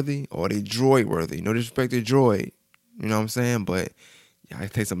iPhone worthy or are they Droid worthy? No disrespect to Droid, you know what I'm saying? But I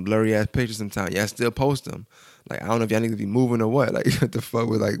take some blurry ass pictures sometimes. Yeah, I still post them. Like, I don't know if y'all niggas be moving or what. Like, what the fuck?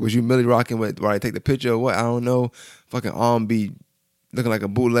 Was you Millie rocking with where I take the picture or what? I don't know. Fucking arm be looking like a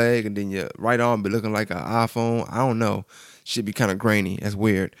bootleg, and then your right arm be looking like an iPhone. I don't know. Shit be kind of grainy. That's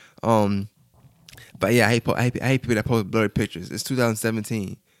weird. But yeah, I hate people that post blurry pictures. It's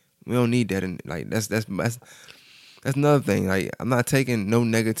 2017. We don't need that. And like, that's another thing. Like, I'm not taking no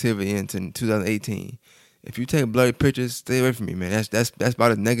negativity into 2018. If you take blurry pictures, stay away from me, man. That's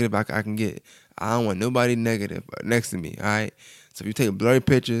about as negative I can get. I don't want nobody negative next to me, all right? So if you take blurry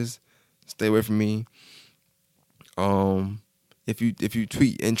pictures, stay away from me. If you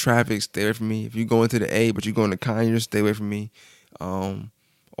tweet in traffic, stay away from me. If you go into the A but you go into Conyers, stay away from me.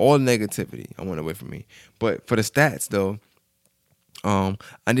 All negativity, I want away from me. But for the stats though, I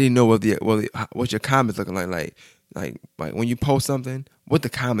need to know what your comments looking like. Like when you post something, what the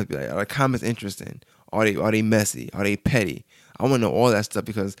comments be like. Are the comments interesting? Are they messy? Are they petty? I want to know all that stuff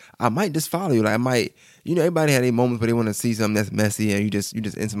because I might just follow you. Like, I might, you know, everybody had their moments where they want to see something that's messy and you just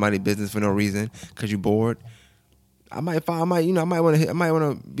in somebody's business for no reason because you're bored. I might want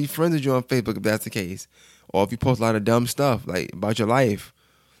to be friends with you on Facebook if that's the case, or if you post a lot of dumb stuff like about your life,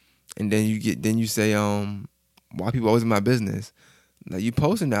 and then you say why people always in my business. Like, you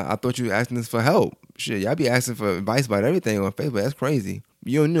posting that. I thought you were asking us for help. Shit, y'all be asking for advice about everything on Facebook. That's crazy.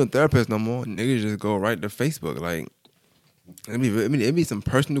 You don't need a therapist no more. Niggas just go right to Facebook. Like, it be some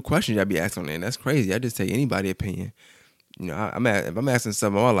personal questions y'all be asking on there. That's crazy. I just take anybody's opinion. You know, if I'm asking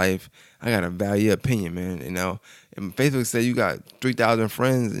something in my life, I gotta value your opinion, man. You know, and Facebook said you got 3,000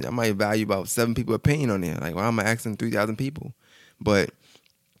 friends, and I might value about 7 people's opinion on there. Like, why am I asking 3,000 people? But,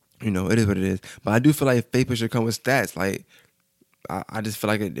 you know, it is what it is. But I do feel like Facebook should come with stats. Like, I just feel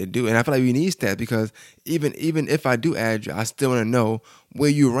like they do. And I feel like we need stats because even if I do add you, I still want to know where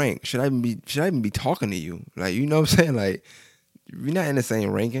you rank. Should I even be talking to you? Like, you know what I'm saying? Like, we're not in the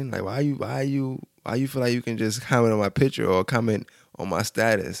same ranking. Like, why you feel like you can just comment on my picture or comment on my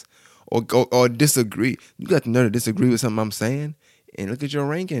status or disagree? You got to know to disagree with something I'm saying and look at your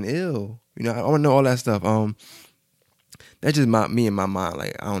ranking. Ew. You know, I want to know all that stuff. That's just me in my mind.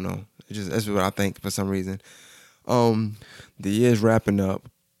 Like, I don't know. That's what I think for some reason. The year's wrapping up.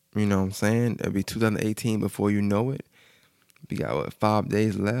 You know what I'm saying? It'll be 2018 before you know it. We got 5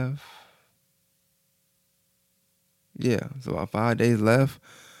 days left. Yeah, so about 5 days left.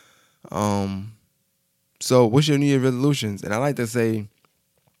 So what's your New Year's resolutions? And I like to say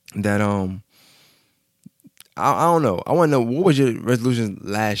that I don't know. I want to know, what was your resolutions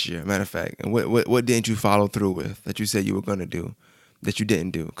last year? Matter of fact, and what didn't you follow through with that you said you were gonna do that you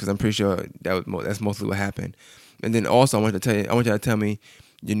didn't do? Because I'm pretty sure that's mostly what happened. And then also I want you to tell me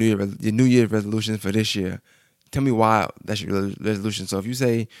your New Year's resolutions for this year. Tell me why that's your resolution. So if you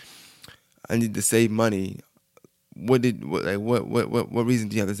say I need to save money, what reason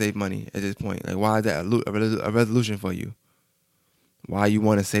do you have to save money at this point? Like, why is that a resolution for you? Why you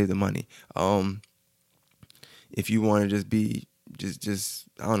want to save the money? If you want to just be just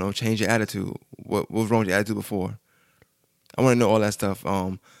I don't know, change your attitude. What was wrong with your attitude before? I want to know all that stuff.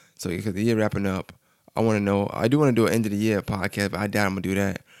 So because the year wrapping up, I want to know. I do want to do an end of the year podcast, but I doubt I'm gonna do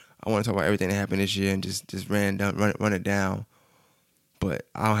that. I want to talk about everything that happened this year and just run it down. But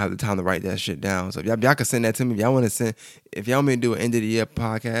I don't have the time to write that shit down. So if y'all can send that to me. If y'all want me to do an end of the year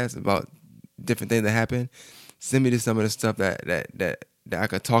podcast about different things that happened, send me some of the stuff that I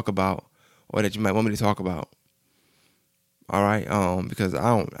could talk about or that you might want me to talk about. All right, because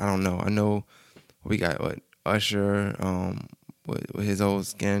I don't know. I know we got Usher, with his old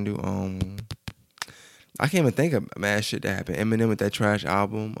scandal. I can't even think of mad shit that happened. Eminem with that trash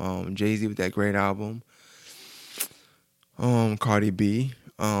album. Jay-Z with that great album. Cardi B.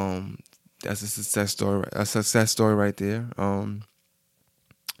 That's a success story right there.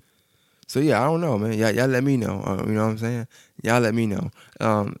 So yeah, I don't know, man. Y'all let me know. You know what I'm saying? Y'all let me know.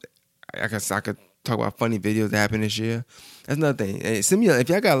 I could talk about funny videos that happened this year. That's another thing. Hey, if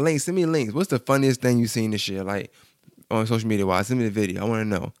y'all got links, send me links. What's the funniest thing you seen this year? Like on social media wise, send me the video. I want to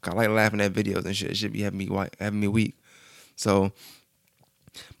know. I like laughing at videos and shit. It should be having me weak. So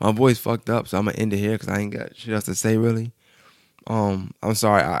my voice fucked up, so I'm gonna end it here because I ain't got shit else to say really. I'm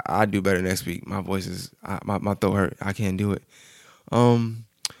sorry. I do better next week. My voice is my throat hurt. I can't do it.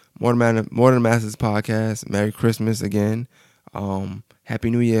 More Than Masters podcast. Merry Christmas again.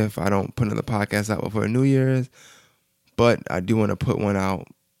 Happy New Year if I don't put another podcast out before New Year's. But I do want to put one out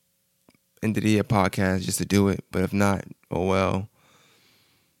into the year podcast just to do it. But if not, oh well.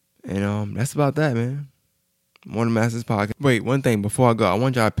 And that's about that, man. More Than Masters podcast. Wait, one thing before I go, I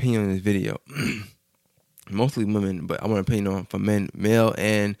want y'all opinion on this video. Mostly women, but I want an opinion on from male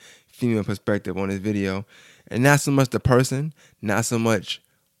and female perspective on this video. And not so much the person, not so much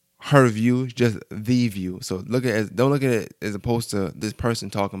her view, just the view. So don't look at it as opposed to this person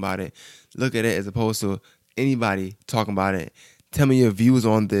talking about it. Look at it as opposed to anybody talking about it. Tell me your views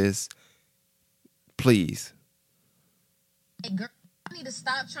on this, please. I need to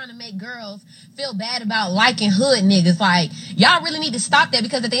stop trying to make girls feel bad about liking hood niggas. Like, y'all really need to stop that,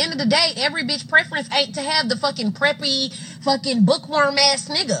 because at the end of the day, every bitch preference ain't to have the fucking preppy, fucking bookworm ass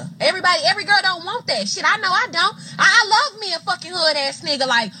nigga. Every girl don't want that shit. I know I don't. I love me a fucking hood ass nigga.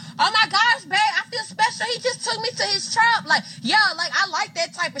 Like, oh my gosh, babe, I feel special. He just took me to his trap. Like, yeah, like, I like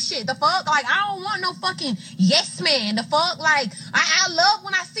that type of shit. The fuck? Like, I don't want no fucking yes man. The fuck? Like, I love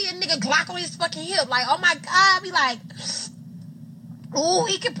when I see a nigga Glock on his fucking hip. Like, oh my God, I be like, ooh,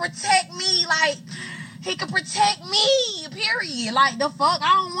 he can protect me. Like, he can protect me, period. Like, the fuck?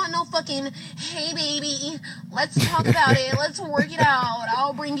 I don't want no fucking, hey, baby, let's talk about it. Let's work it out.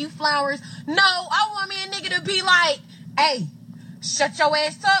 I'll bring you flowers. No, I want me a nigga to be like, hey, shut your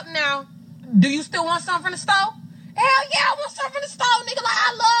ass up now. Do you still want something from the store? Hell yeah, I want something from the store, nigga. Like,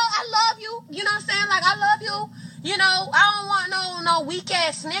 I love you. You know what I'm saying? Like, I love you. You know, I don't want no weak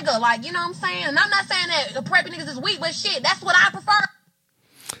ass nigga. Like, you know what I'm saying? And I'm not saying that the preppy niggas is weak, but shit, that's what I prefer.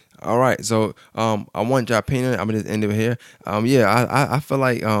 All right, so I want your opinion. I'm gonna just end it here. I feel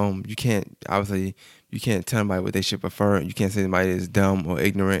like you can't tell anybody what they should prefer. You can't say anybody is dumb or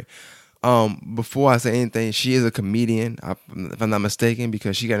ignorant. Before I say anything, she is a comedian, if I'm not mistaken,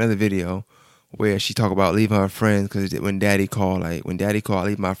 because she got another video where she talk about leaving her friends because when daddy called, I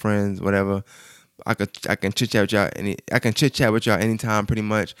leave my friends, whatever. I can chit chat with y'all. I can chit chat with y'all anytime, pretty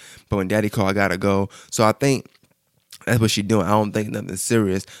much. But when daddy called, I gotta go. So I think that's what she doing. I don't think nothing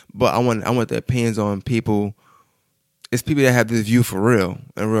serious, but I want the opinions on people. It's people that have this view for real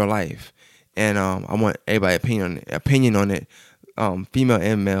in real life, and I want everybody's opinion on it, female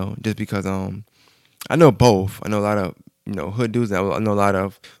and male, just because I know both. I know a lot of hood dudes that I know a lot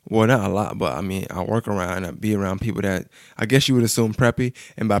of. Well, not a lot, but I mean, I work around and I be around people that I guess you would assume preppy.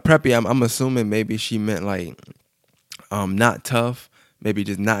 And by preppy, I'm assuming maybe she meant like not tough, maybe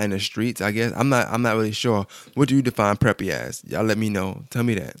just not in the streets. I guess I'm not really sure. What do you define preppy as? Y'all let me know. Tell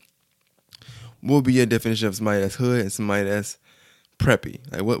me that. What would be your definition of somebody that's hood and somebody that's preppy?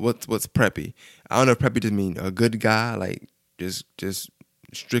 Like what's preppy? I don't know if preppy just mean a good guy, like just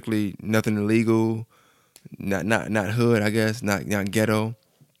strictly nothing illegal. Not hood, I guess, not ghetto.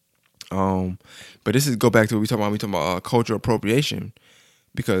 But this is go back to what we talking about cultural appropriation,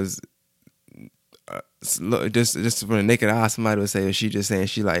 because just from the naked eye, somebody would say that she just saying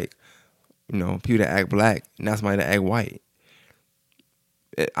she like, people that act black, not somebody that act white.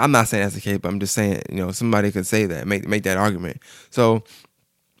 I'm not saying that's the case, but I'm just saying, somebody could say that, make that argument. So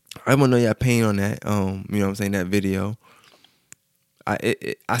I want to know your opinion on that. That video.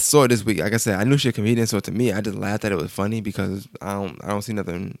 I saw it this week. Like I said, I knew she was a comedian, so to me, I just laughed that it was funny because I don't see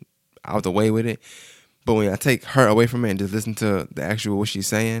nothing out the way with it. But when I take her away from it and just listen to the actual what she's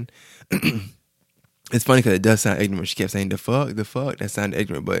saying, it's funny because it does sound ignorant. She kept saying the fuck. That sounded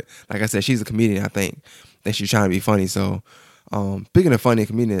ignorant. But like I said, she's a comedian. I think she's trying to be funny. So speaking of funny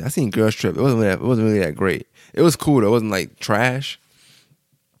comedian, I seen Girls Trip. It wasn't really that great. It was cool though. It wasn't like trash.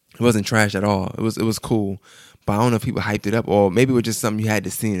 It wasn't trash at all. It was cool. But I don't know if people hyped it up, or maybe it was just something you had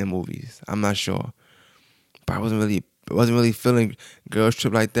to see in the movies. I'm not sure. But I wasn't really feeling Girls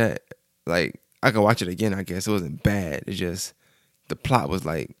Trip like that. Like, I could watch it again, I guess. It wasn't bad. It's just the plot was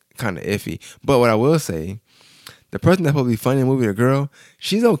like kind of iffy. But what I will say, the person that's supposed to be funny in the movie, the girl,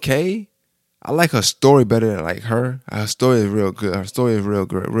 she's okay. I like her story better than like her. Her story is real good. Her story is real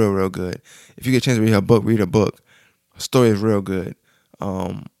good, real good. If you get a chance to read her book, read her book. Her story is real good.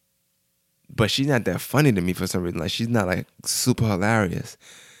 But she's not that funny to me for some reason. Like, she's not like super hilarious.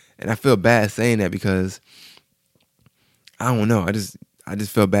 And I feel bad saying that because I don't know. I just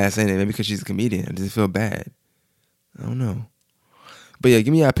feel bad saying that. Maybe because she's a comedian. I just feel bad. I don't know. But yeah,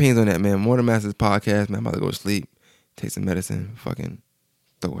 give me your opinions on that, man. Morning Masters podcast, man. I'm about to go to sleep. Take some medicine. Fucking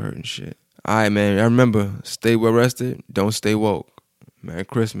throat hurt and shit. All right, man. I remember, stay well rested. Don't stay woke. Merry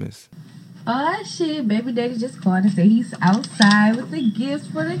Christmas. Oh shit, baby daddy just called and said he's outside with the gifts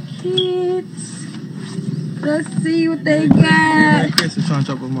for the kids. Let's see what they got. Merry Christmas, trying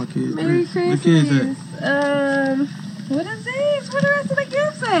to talk with my kids. Merry Christmas. The kids at? What is this? Where the rest of the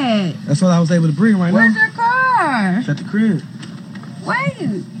gifts at? That's all I was able to bring right Where's now. your car? It's at the crib.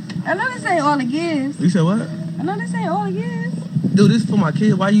 Wait. I know this ain't all the gifts. You said what? I know this ain't all the gifts. Dude, this is for my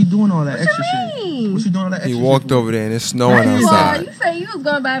kids. Why you doing all that What extra you mean? shit? What you doing all that extra He shit? walked for? over there and it's snowing First of all, outside. you say you was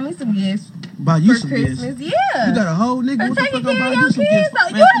gonna buy me some gifts Buy you for some Christmas. gifts. Yeah. You got a whole nigga. For What the taking fuck I'm care buying of you your some kids. gifts? Though. Man,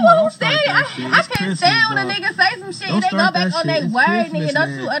 You the come one on, who don't start said it. that shit. I It's can't Christmas, stand when a dog. nigga say some shit Don't and they go start back that on shit. their It's word, Christmas, nigga. Don't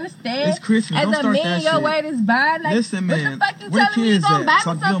man. you understand? It's Christmas. As Don't a start man, that your shit. word is bond. Like, Listen, man. what the fuck you Where telling me you kids gonna buy at? So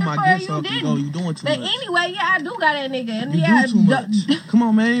I me can give something my for gifts you so I can go. didn't? You doing too But much. anyway, yeah, I do got that nigga. And You yeah, do too much. Come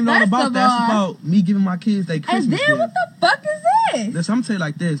on, man. Ain't all First about of that. It's all- about me giving my kids their And Christmas then what gift. the fuck is this? Listen, I'm gonna tell you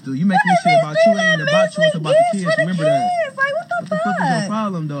like this, dude. You making What this is shit this about you. It little ain't about you. It's Messi about the gifts kids. for the Remember that. kids? Like, what the What the fuck is your fuck?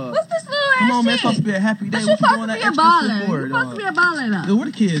 problem, dog? What's this little Come ass on, man. It's shit? supposed to be a happy day. But you What you supposed doing to that be a extra shit baller. for, You supposed to dog? be a baller though. Dude, where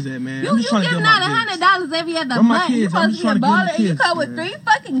the kids at, man? I'm You just trying to giving give out my gifts. $100 every other Where my month. You kids? I'm supposed just to be a trying to give baller the and you kids, come with man. 3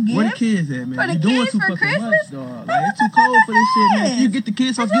 fucking gifts. Where the kids at, man? For the You doing kids too for fucking Christmas? much, dog. Man, Like, what it's too the fuck cold for this is shit, man. Can you this? get the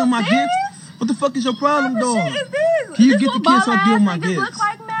kids so I Is can give you them my gifts? serious? What the fuck is your problem, What dog? shit is this? Can you This get what the kids so I can give them my baller-ass niggas gifts? look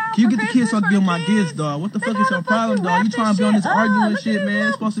like now Can you for get the kids so I Christmas can give them for my the gifts, kids? dog? What the They fuck is gotta your problem, fucking dog? You wrap trying to be on this this shit arguing up. shit, Look at man. this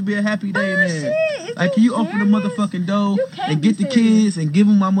It's supposed to be a happy day, little man. shit. Is Like, you can you open the serious? motherfucking door You can't and be get the serious. kids and give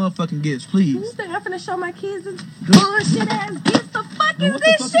them my motherfucking gifts, You please? think I'm finna show my kids this bullshit ass gifts? The fuck Dude, is what the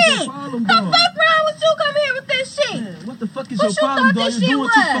this fuck is your shit? problem, The dog? fuck wrong with you? Come here with this shit. Man, what the fuck is What your you problem, thought dog? this You're shit doing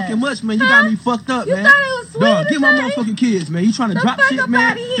too was? fucking much, man. You Huh? got me fucked up, You man. thought it was sweet Dog, or get my something? motherfucking kids, man. You trying to The drop fuck shit, up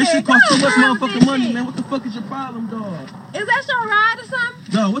man? outta here. This shit costs Go too much around with motherfucking this money, shit. man. What the fuck is your problem, dog? Is that your ride or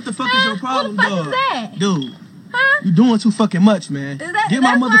something? Dog, what the fuck is your problem, Who the fuck dog? is that? Dude, Huh? you doing too fucking much, man. Is that, Get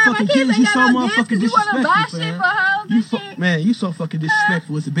my that's why motherfucking my kids. kids You ain't so got no gifts motherfucking 'cause you wanna buy disrespectful, shit man. for hoes You and fu- shit. man, you so fucking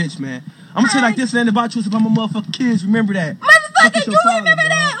disrespectful as a bitch, man. I'm gonna tell you like this, it ain't about you. It's about my motherfucking kids. Remember that. Fuck Motherfucker, is your you problem, remember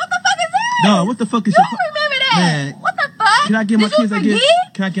dog? that? What the fuck is that? Dog, what the fuck is You your pro- remember that? Man. What the fuck? Can I give my Did kids you that gift?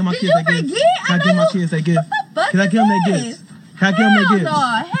 forget? Can I give my Did kids you that gift? forget? Can I give my kids that gift? What the fuck Can I give them that is gift? Can I give them that Hell gift? no.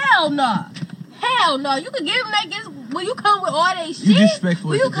 Hell no. Hell no. You can give them that gifts when you come with all they shit. You disrespectful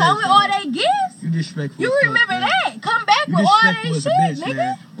When as you a come bitch, with all man. they gifts. You disrespectful. You as fuck, remember man. that. Come back You with all they disrespectful as shit, a bitch, nigga.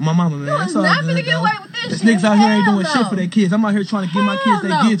 man. Well, my mama, man. You That's is all not good, finna get though. away with this There's shit. niggas out here ain't Hell doing shit no. for their kids. I'm out here trying to give my kids Hell their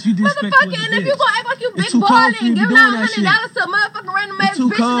no. gifts. You disrespectful Motherfucker, as a and if you bitch. gonna act like you It's big too cold baller for you and to give be them doing that shit. $100 to a motherfucking random ass It's too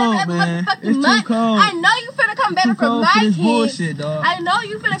bitch cold, every man. motherfucking It's too month. cold. I know you finna come better Too for cold my for this kids. bullshit, dog. I know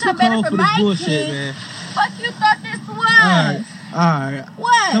you finna Too come better cold for for this my bullshit, kids. man. Fuck you thought this was? Alright. Alright.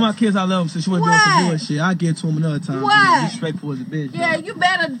 What? Tell my kids I love them since you ain't doing some bullshit. I'll give it to them another time. What? Disrespectful as a bitch. Yeah, dog. you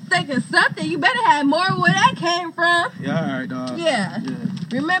better think of something. You better have more where that came from. Yeah, alright, dog. Yeah.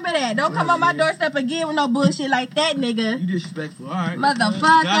 Remember that. Don't come on my doorstep again with no bullshit like that, nigga. You disrespectful. Alright.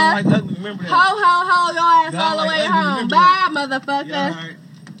 Motherfucker. God like ugly, remember that. Ho, your ass God all the like way ugly, home. remember Bye, that. motherfucker. Yeah, alright.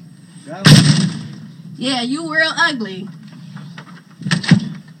 God like Yeah, you real ugly.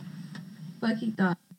 Fuck he thought.